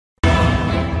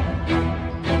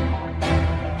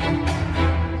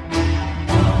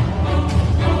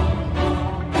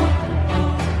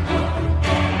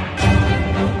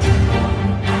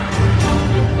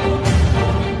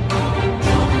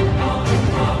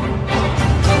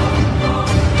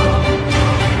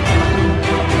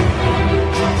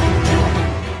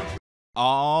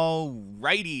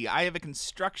Alrighty, I have a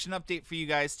construction update for you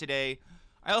guys today.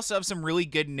 I also have some really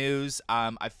good news.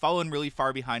 I've fallen really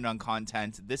far behind on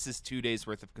content. This is 2 days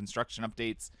worth of construction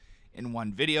updates in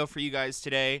one video for you guys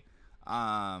today.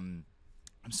 I'm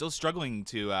still struggling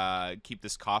to keep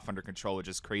this cough under control, which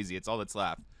is crazy. It's all that's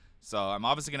left. So I'm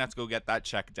obviously going to have to go get that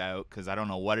checked out because I don't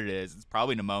know what it is. It's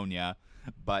probably pneumonia.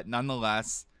 But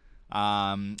nonetheless,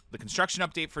 the construction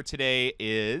update for today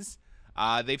is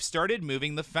they've started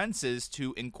moving the fences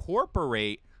to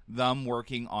incorporate them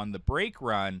working on the brake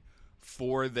run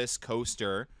for this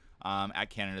coaster at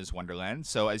Canada's Wonderland.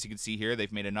 So as you can see here,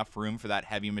 they've made enough room for that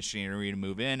heavy machinery to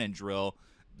move in and drill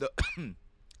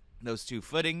those two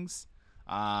footings.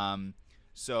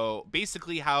 So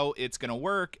basically how it's going to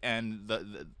work, and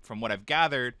from what I've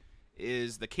gathered,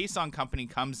 is the caisson company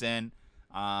comes in,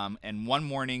 and one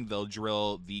morning they'll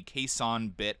drill the caisson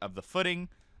bit of the footing.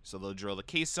 So they'll drill the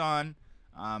caisson,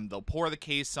 they'll pour the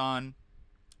caisson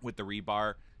with the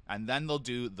rebar, and then they'll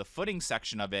do the footing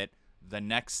section of it the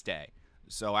next day.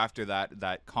 So after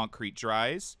that concrete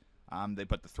dries, they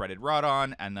put the threaded rod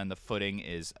on, and then the footing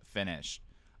is finished.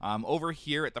 Over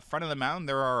here at the front of the mountain,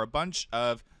 there are a bunch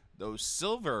of those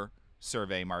silver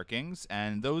survey markings,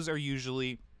 and those are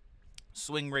usually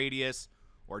swing radius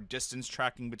or distance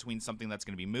tracking between something that's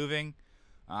going to be moving.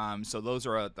 So those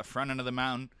are at the front end of the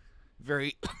mountain.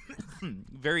 Very,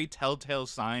 very telltale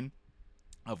sign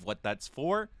of what that's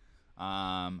for.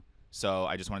 So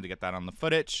I just wanted to get that on the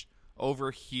footage.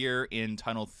 Over here in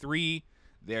Tunnel 3,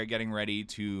 they're getting ready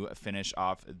to finish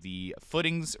off the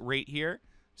footings right here.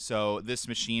 So this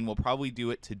machine will probably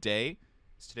do it today.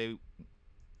 It's today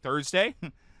Thursday.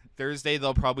 Thursday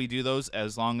they'll probably do those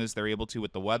as long as they're able to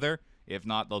with the weather. If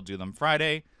not, they'll do them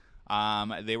Friday.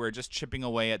 They were just chipping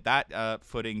away at that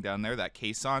footing down there, that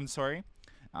caisson, sorry.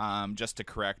 Just to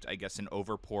correct, I guess, an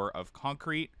overpour of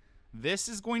concrete. This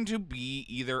is going to be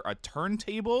either a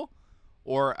turntable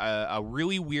or a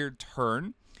really weird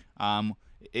turn.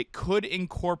 It could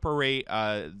incorporate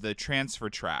the transfer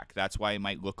track. That's why it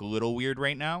might look a little weird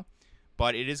right now.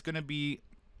 But it is going to be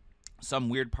some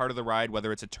weird part of the ride,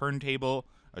 whether it's a turntable,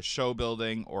 a show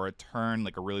building, or a turn,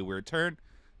 like a really weird turn.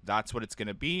 That's what it's going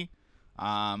to be.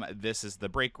 This is the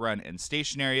brake run and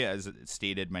station area, as it's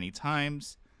stated many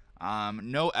times.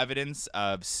 No evidence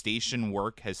of station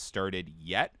work has started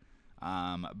yet.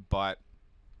 But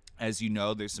as you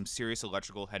know, there's some serious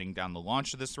electrical heading down the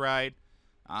launch of this ride.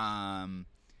 And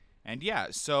yeah,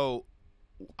 so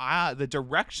the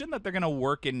direction that they're going to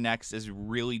work in next is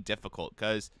really difficult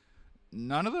because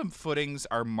none of the footings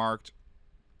are marked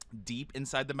deep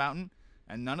inside the mountain,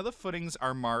 and none of the footings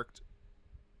are marked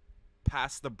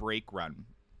past the brake run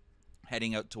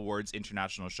heading out towards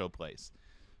International Showplace.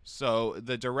 So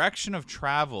the direction of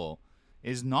travel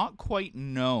is not quite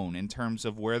known in terms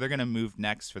of where they're going to move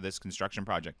next for this construction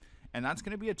project. And that's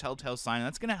going to be a telltale sign.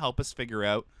 That's going to help us figure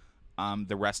out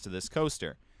the rest of this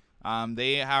coaster.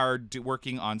 They are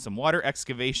working on some water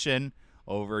excavation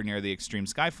over near the Extreme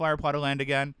Skyflyer plot of land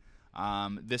again.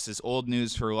 This is old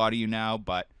news for a lot of you now,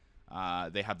 but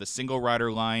they have the single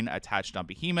rider line attached on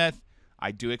Behemoth.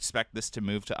 I do expect this to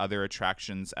move to other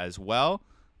attractions as well.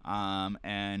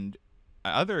 And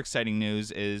other exciting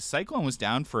news is Cyclone was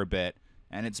down for a bit,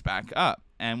 and it's back up.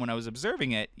 And when I was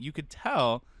observing it, you could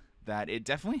tell that it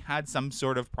definitely had some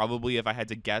sort of, probably if I had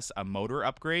to guess, a motor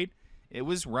upgrade. It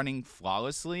was running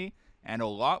flawlessly and a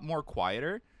lot more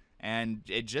quieter, and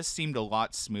it just seemed a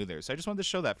lot smoother. So I just wanted to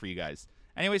show that for you guys.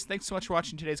 Anyways, thanks so much for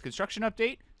watching today's construction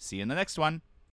update. See you in the next one.